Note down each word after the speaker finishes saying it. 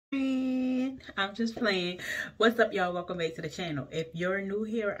I'm just playing. What's up, y'all? Welcome back to the channel. If you're new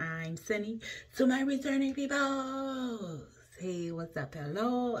here, I'm Sunny. To my returning people, hey, what's up?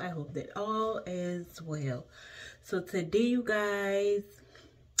 Hello. I hope that all is well. So today, you guys,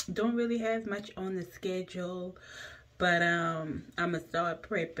 don't really have much on the schedule, but I'm gonna start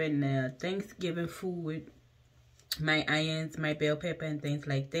prepping Thanksgiving food. My onions, my bell pepper, and things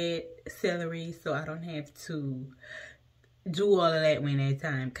like that. Celery, so I don't have to do all of that when that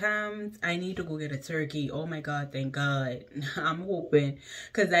time comes. I need to go get a turkey. Oh my god, thank god. I'm hoping,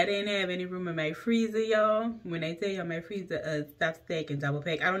 because I didn't have any room in my freezer, y'all. When I tell y'all my freezer stop stacking double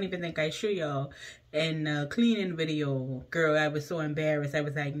pack, I don't even think I show y'all in the cleaning video. Girl, I was so embarrassed. I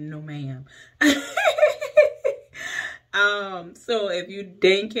was like, no ma'am. So if you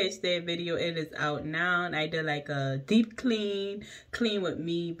didn't catch that video, it is out now. And I did like a deep clean with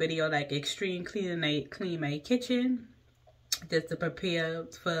me video, like extreme clean. I clean my kitchen just to prepare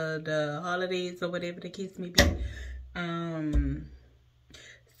for the holidays or whatever the case may be.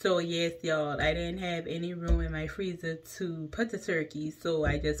 So yes, y'all, I didn't have any room in my freezer to put the turkey, so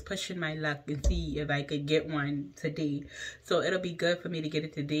I just pushing my luck and see if I could get one today. So it'll be good for me to get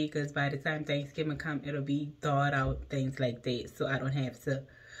it today, because by the time Thanksgiving come, it'll be thawed out, things like that, so I don't have to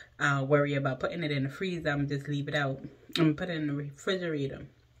worry about putting it in the freezer. I'm just leave it out. I'm gonna put it in the refrigerator.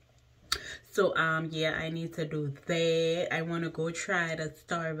 So yeah, I need to do that. I want to go try the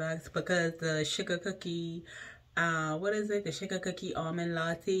Starbucks, because the sugar cookie, what is it, the sugar cookie almond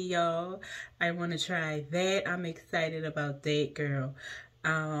latte, y'all, I want to try that. I'm excited about that, girl.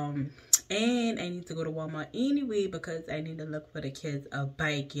 And I need to go to Walmart anyway, because I need to look for the kids a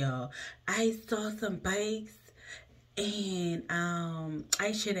bike, y'all. I saw some bikes, and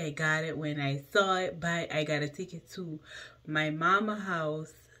I should have got it when I saw it, but I gotta take it to my mama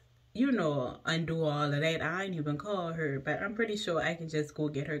house, you know, undo all of that. I ain't even call her, but I'm pretty sure I can just go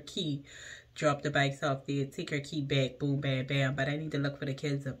get her key, drop the bikes off there, take her key back, boom, bam, bam. But I need to look for the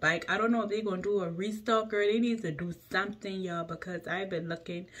kids a bike. I don't know if they're gonna do a restock, or they need to do something, y'all, because I've been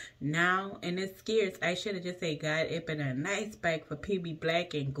looking now and it scares. I should have just said, God, it been a nice bike for PB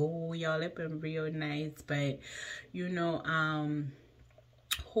Black and Gold, y'all. It been real nice, but you know,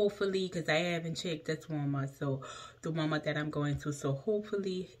 hopefully, because I haven't checked this Walmart, so the Walmart that I'm going to, so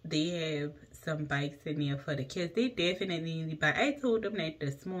hopefully they have some bikes in there for the kids. They definitely need bike. I told them that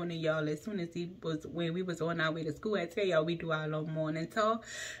this morning, y'all, as soon as when we was on our way to school. I tell y'all, we do our little morning talk,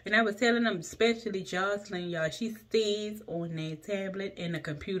 and I was telling them, especially Jocelyn, y'all, she stays on that tablet and the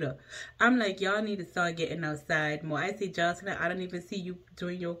computer. I'm like, y'all need to start getting outside more. I say, Jocelyn, I don't even see you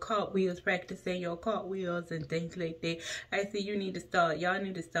doing your cartwheels, practicing your cartwheels and things like that. I say, you need to start, y'all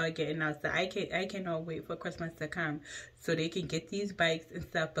need to start getting outside. I cannot wait for Christmas to come so they can get these bikes and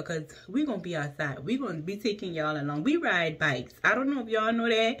stuff, because we gonna be outside. We gonna be taking y'all along. We ride bikes. I don't know if y'all know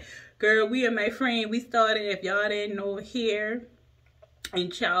that, girl. We and my friend, we started, if y'all didn't know, here in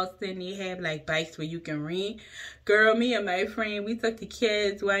Charleston, they have like bikes where you can rent. Girl, me and my friend, we took the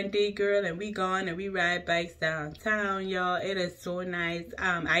kids one day, girl, and we gone and we ride bikes downtown, y'all. It is so nice.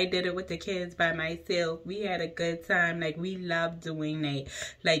 I did it with the kids by myself. We had a good time. Like, we love doing that.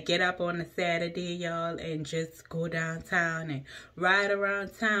 Like, get up on a Saturday, y'all, and just go downtown and ride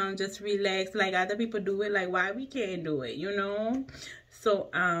around town, just relax. Like other people do it. Like, why we can't do it, you know? So,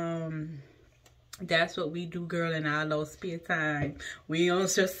 that's what we do, girl, in our little spare time. We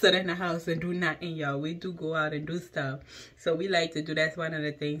don't just sit in the house and do nothing, y'all. We do go out and do stuff. So we like to do, that's one of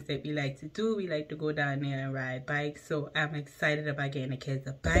the things that we like to do. We like to go down there and ride bikes. So I'm excited about getting the kids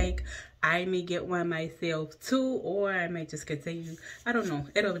a bike. I may get one myself too, or I might just continue. I don't know.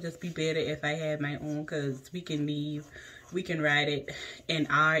 It'll just be better if I have my own, because we can leave. We can ride it in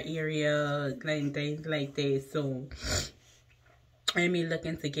our area and things like that. So I'm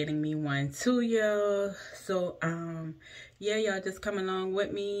looking to getting me one too, y'all. So yeah, y'all just come along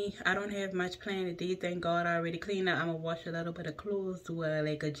with me. I don't have much planned today, thank God. I already cleaned up. I'm gonna wash a little bit of clothes, do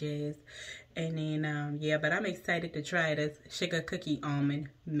like a jazz, and then yeah, but I'm excited to try this sugar cookie almond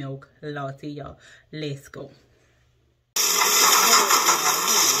milk latte, y'all. Let's go.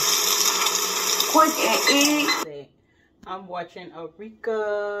 Quick and easy. I'm watching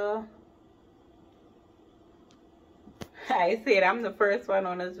Eureka. I said I'm the first one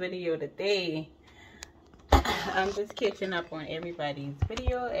on this video today. I'm just catching up on everybody's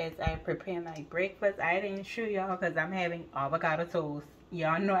video as I prepare my breakfast. I didn't show y'all because I'm having avocado toast.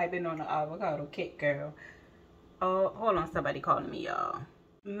 Y'all know I've been on the avocado kick, girl. Oh, hold on, somebody calling me, y'all.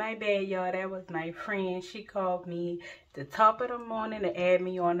 My bad, y'all. That was my friend. She called me the top of the morning to add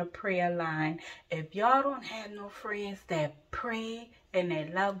me on the prayer line. If y'all don't have no friends that pray and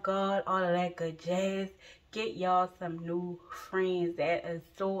that love God, all of that good jazz, get y'all some new friends. That is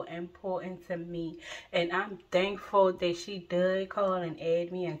so important to me, and I'm thankful that she did call and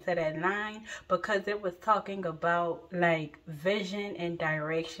add me into that line, because it was talking about like vision and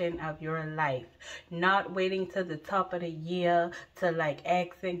direction of your life, not waiting to the top of the year to like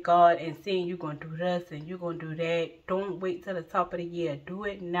asking God and saying you're gonna do this and you're gonna do that. Don't wait till the top of the year. Do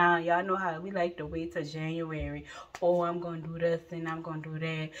it now. Y'all know how we like to wait till January. Oh, I'm gonna do this and I'm gonna do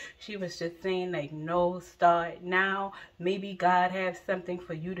that. She was just saying like, no, start now. Maybe God has something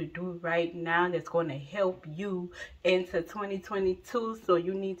for you to do right now that's going to help you into 2022, so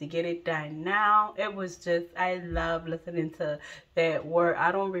you need to get it done now. It was just, I love listening to that word.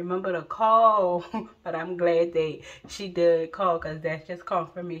 I don't remember the call, but I'm glad that she did call, because that's just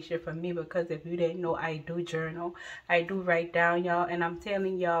confirmation for me. Because if you didn't know, I do journal, I do write down, y'all, and I'm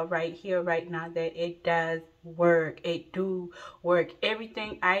telling y'all right here right now that it does work. It do work.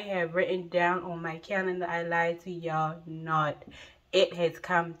 Everything I have written down on my calendar, I lied to y'all not, it has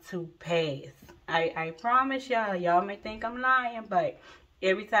come to pass. I promise y'all. Y'all may think I'm lying, but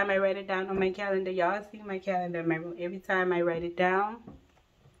every time I write it down on my calendar, y'all see my calendar in my room, every time I write it down,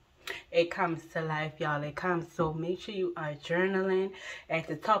 it comes to life, y'all. It comes. So make sure you are journaling at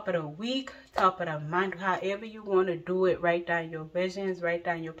the top of the week, top of the month, however you want to do it. Write down your visions, write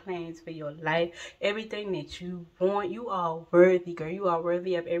down your plans for your life, everything that you want. You are worthy, girl. You are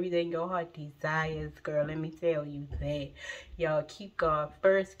worthy of everything your heart desires, girl. Let me tell you that. Y'all keep God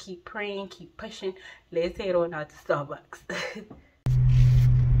first, keep praying, keep pushing. Let's head on out to Starbucks.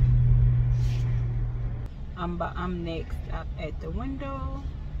 I'm next up at the window.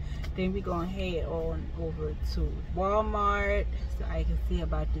 Then we're gonna head on over to Walmart so I can see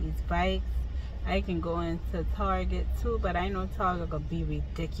about these bikes. I can go into Target too, but I know Target gonna be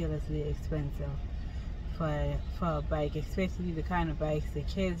ridiculously expensive for a bike, especially the kind of bikes the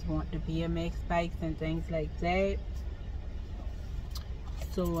kids want, the BMX bikes and things like that.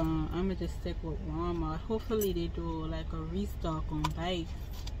 So I'm gonna just stick with Walmart. Hopefully they do like a restock on bikes.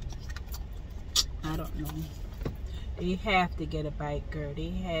 I don't know. They have to get a bike, girl. They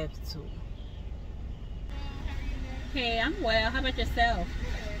have to. Hey, I'm well. How about yourself?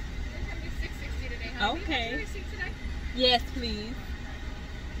 $6.60 today. Okay. Can you receipt today? Yes, please.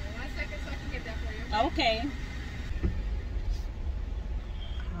 1 second so I can get that for you. Okay.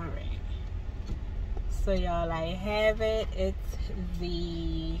 Alright. So y'all, I have it. It's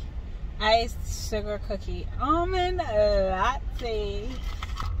the iced sugar cookie almond latte.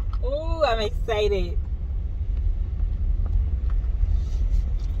 Ooh, I'm excited.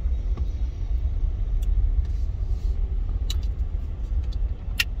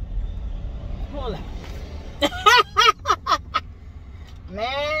 Hold on.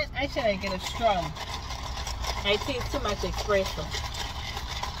 Man, I shouldn't get a straw. I taste too much espresso.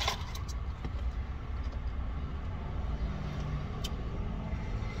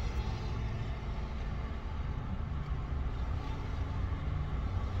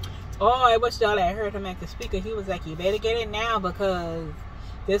 Oh, I wish y'all had heard him at the speaker. He was like, you better get it now because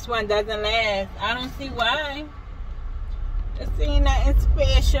this one doesn't last. I don't see why. This ain't nothing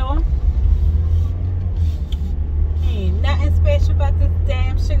special. Ain't nothing special about this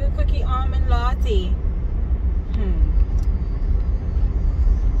damn sugar cookie almond latte.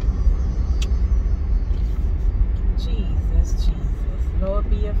 Jesus. Lord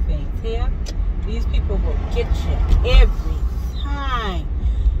be your face. Here, these people will get you every time.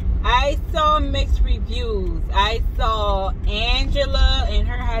 I saw mixed reviews. I saw Angela and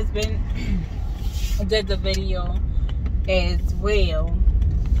her husband did the video as well.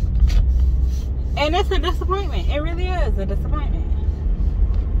 And it's a disappointment. It really is a disappointment.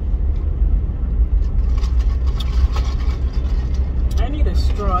 I need a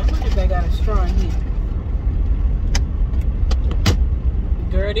straw. I wonder if I got a straw in here.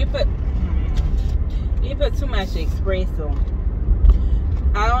 Girl, they put too much espresso.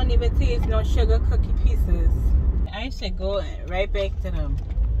 I don't even taste no sugar cookie pieces. I should go right back to them.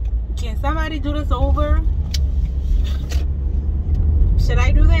 Can somebody do this over? Should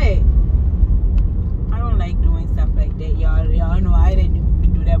I do that? I don't like doing stuff like that, y'all. Y'all know I didn't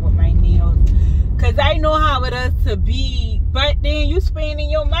even do that with my nails. Because I know how it is to be. But then you spending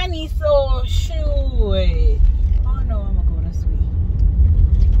your money, so shoot. Oh no, I'm going to go this way.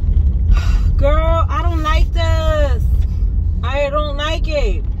 Girl, I don't like this. I don't like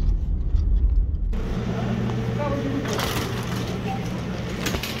it.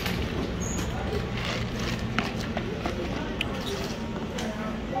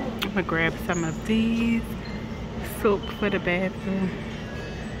 I'm gonna grab some of these soap for the bathroom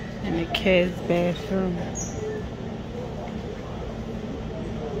and the kids' bathroom.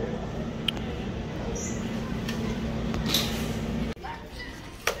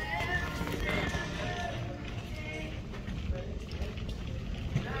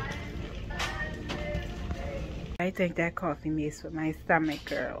 I think that coffee messed with my stomach,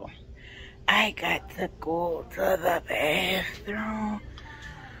 girl. I got to go to the bathroom.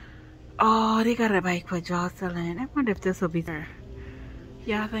 Oh, they got a bike for Jocelyn. I wonder if this will be her.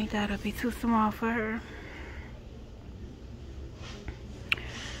 Y'all think that'll be too small for her?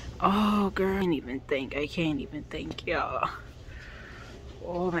 Oh, girl, I can't even think, y'all.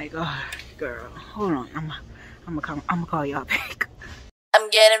 Oh my God, girl. Hold on, I'm gonna call y'all back. I'm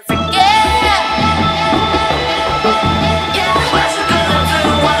getting forget. Yeah, what you gonna do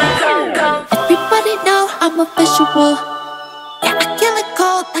when I come? Everybody know I'm a visual. Yeah, I kill it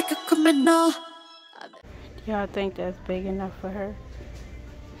cold like a criminal. Y'all think that's big enough for her?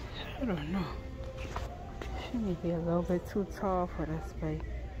 I don't know. She may be a little bit too tall for this baby.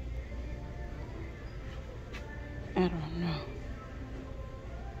 I don't know.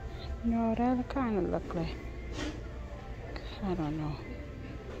 No, that kind of look like. I don't know.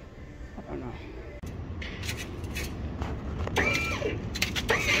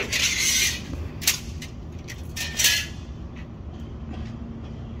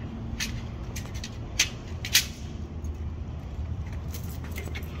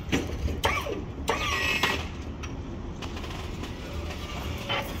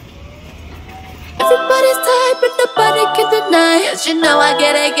 Everybody's tired, but nobody can deny. Cause you know I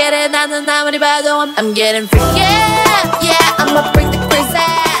get it, I'm getting forget. Yeah, I'm a freak the crazy.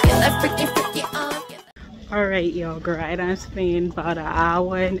 Alright, y'all, girl, I done spent about an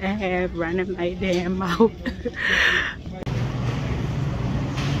hour and a half running my damn mouth.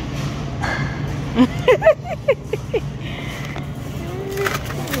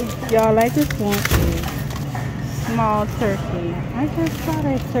 Y'all, I just want a small turkey. I just saw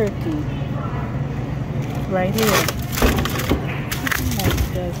that turkey right here. Like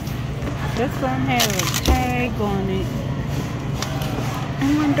this. This one has a tag on it. I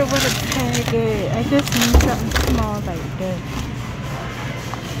wonder what a tag is. I just need something small like this.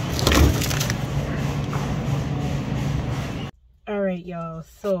 Alright, y'all.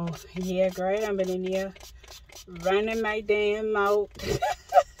 So, yeah, girl, I've been in here running my damn mouth.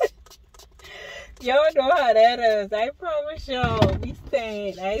 Y'all know how that is. I promise y'all,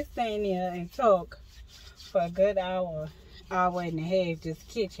 I stand here and talk for a good hour and a half. Just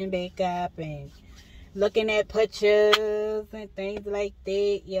kitchen back up and looking at pictures and things like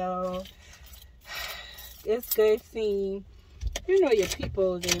that, y'all. It's good seeing, your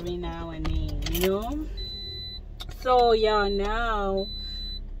people every now and then, So, y'all, now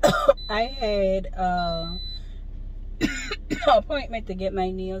I had an appointment to get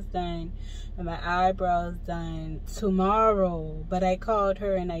my nails done and my eyebrows done tomorrow, but I called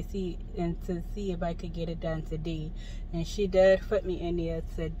her to see if I could get it done today, and she did put me in there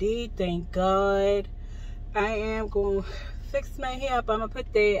today. Thank God. I am going to fix my hair up. I'm going to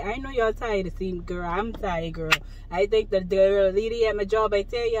put that. I know y'all tired of seeing, girl. I'm tired, girl. I think the lady at my job, I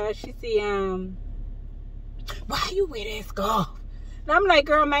tell y'all, she said, why you wear that scarf? And I'm like,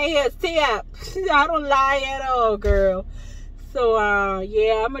 girl, my hair is tap. I don't lie at all, girl. So,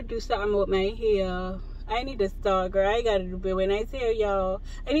 yeah, I'm going to do something with my hair. I need to start, girl. I got to do it. When I tell y'all,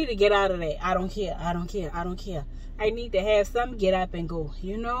 I need to get out of that. I don't care. I need to have some get up and go,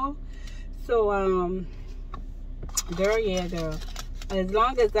 So, girl, yeah, girl. As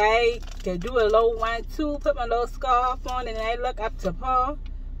long as I can do a little 1-2, put my little scarf on, and I look up to par,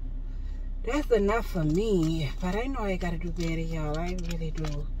 that's enough for me. But I know I gotta do better, y'all. I really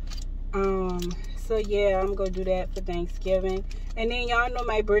do. So yeah, I'm gonna do that for Thanksgiving, and then y'all know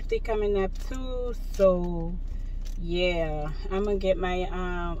my birthday coming up too. So yeah, I'm gonna get my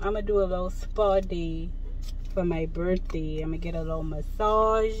I'm gonna do a little spa day for my birthday. I'm gonna get a little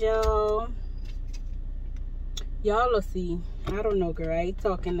massage, y'all. Y'all will see. I don't know, girl. I ain't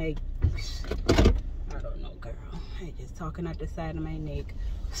talking like, I don't know, girl. I just talking out the side of my neck.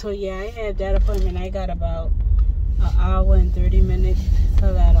 So yeah, I have that appointment. I got about an hour and 30 minutes to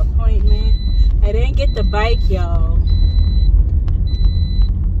that appointment. I didn't get the bike, y'all.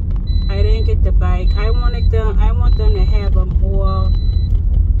 I didn't get the bike. I want them to have a more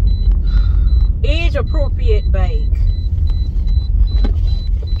age appropriate bike.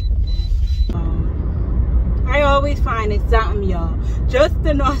 I always find it something, y'all, just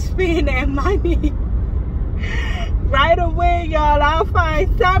to not spend that money. Right away, y'all, I'll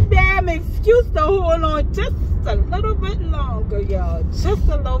find some damn excuse to hold on just a little bit longer, y'all. Just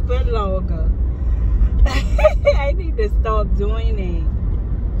a little bit longer. I need to stop doing it.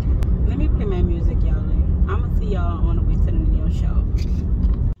 Let me play my music, y'all. I'm going to see y'all on the way to the nail shop.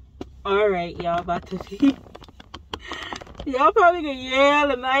 Alright, y'all, about to be. Y'all probably gonna yell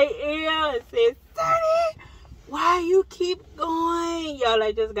in my ear and say, Sonny, why you keep going? Y'all,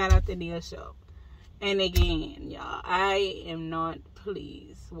 I just got out the nail shop. And again, y'all, I am not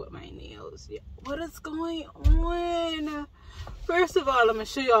pleased with my nails. What is going on? First of all, I'm going to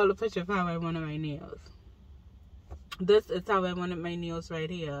show y'all a picture of how I wanted my nails. This is how I wanted my nails right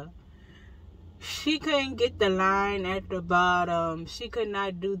here. She couldn't get the line at the bottom. She could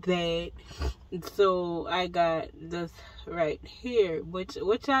not do that. So I got this right here, which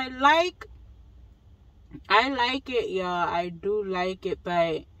I like. I like it, y'all. I do like it,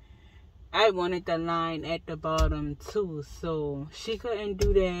 but I wanted the line at the bottom too. So she couldn't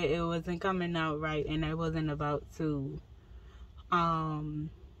do that. It wasn't coming out right, and I wasn't about to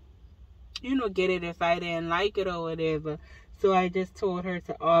get it if I didn't like it or whatever. So I just told her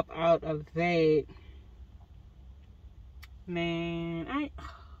to opt out of that. Man,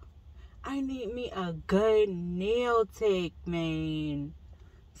 I need me a good nail tech, man.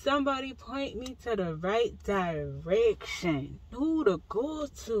 Somebody point me to the right direction. Who to go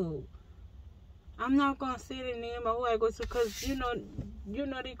to? I'm not gonna say the name of who I go to, because you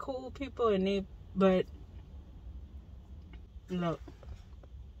know they cool people and they, but look.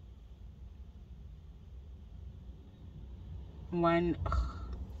 One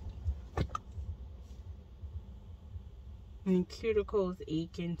and cuticles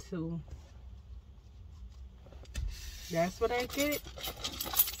aching too. That's what I get.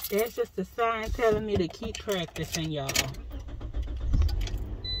 That's just a sign telling me to keep practicing, y'all.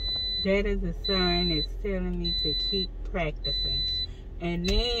 That is a sign that's telling me to keep practicing. And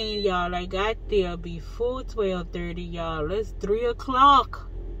then, y'all, I got there before 12:30, y'all. It's 3 o'clock.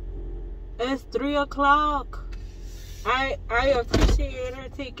 It's 3 o'clock. I appreciate her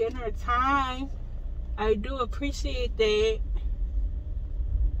taking her time. I do appreciate that.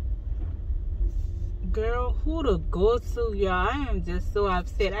 Girl, who to go to, y'all? I am just so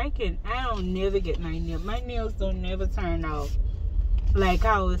upset. I don't never get my nails. My nails don't never turn out like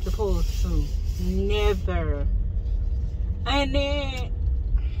how it's supposed to. Never. And then,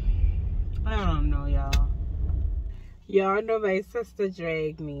 I don't know, y'all. Y'all know my sister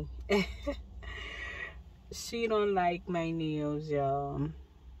dragged me. She don't like my nails, y'all.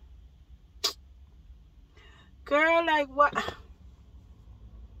 Girl, like what?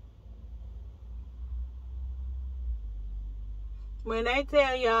 When I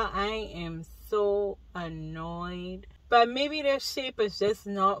tell y'all, I am so annoyed. But maybe this shape is just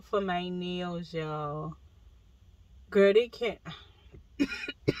not for my nails, y'all. Girl, they can't.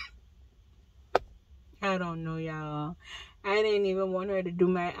 I don't know, y'all. I didn't even want her to do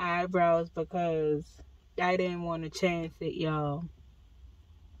my eyebrows because I didn't want to chance it, y'all.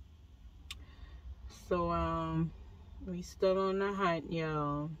 So, we still on the hunt,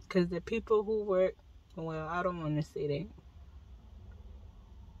 y'all. Because the people who work, well, I don't want to say that.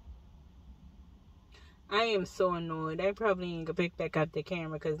 I am so annoyed. I probably ain't gonna pick back up the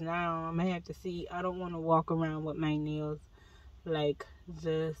camera because now I'm gonna have to see. I don't want to walk around with my nails like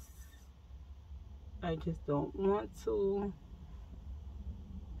this. I just don't want to.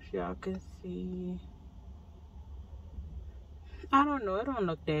 Y'all can see. I don't know. It don't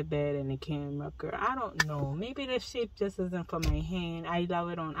look that bad in the camera, girl. I don't know. Maybe the shape just isn't for my hand. I love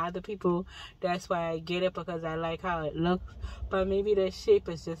it on other people. That's why I get it, because I like how it looks. But maybe the shape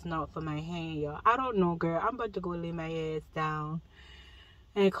is just not for my hand, y'all. I don't know, girl. I'm about to go lay my ass down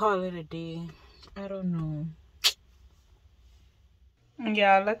and call it a day. I don't know.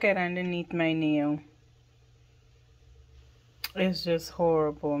 Y'all, look at underneath my nail. It's just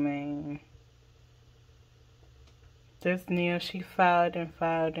horrible, man. This nail, she filed and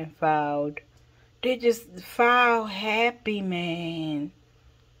filed and filed. They just file happy, man.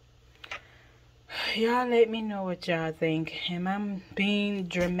 Y'all let me know what y'all think. Am I being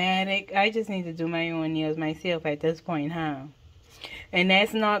dramatic? I just need to do my own nails myself at this point, huh? And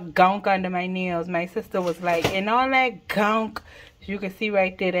that's not gunk under my nails. My sister was like, and all that gunk, you can see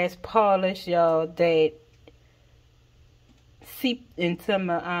right there, that's polish, y'all, that seeped into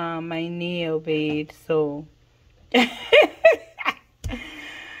my nail bed. So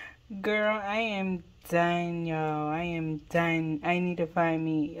girl, I am done, y'all. I am done. I need to find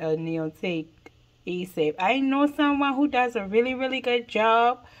me a nail tech ASAP. I know someone who does a really, really good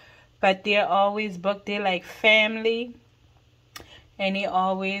job, but they're always booked. They're like family, and they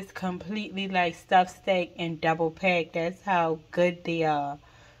always completely like stuff stack and double pack. That's how good they are.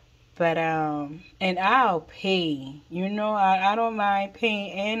 But and I'll pay. You know, I don't mind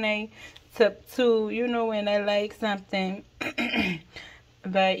paying, and I tip too, you know, when I like something.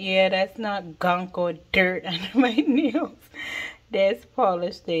 But yeah, that's not gunk or dirt under my nails. That's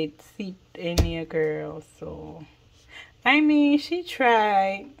polish that seeped in there, girl. So I mean, she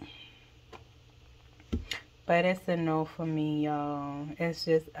tried, but it's a no for me, y'all. It's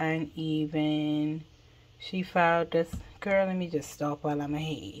just uneven. She filed this. Girl, let me just stop while I'm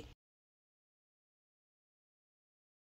ahead.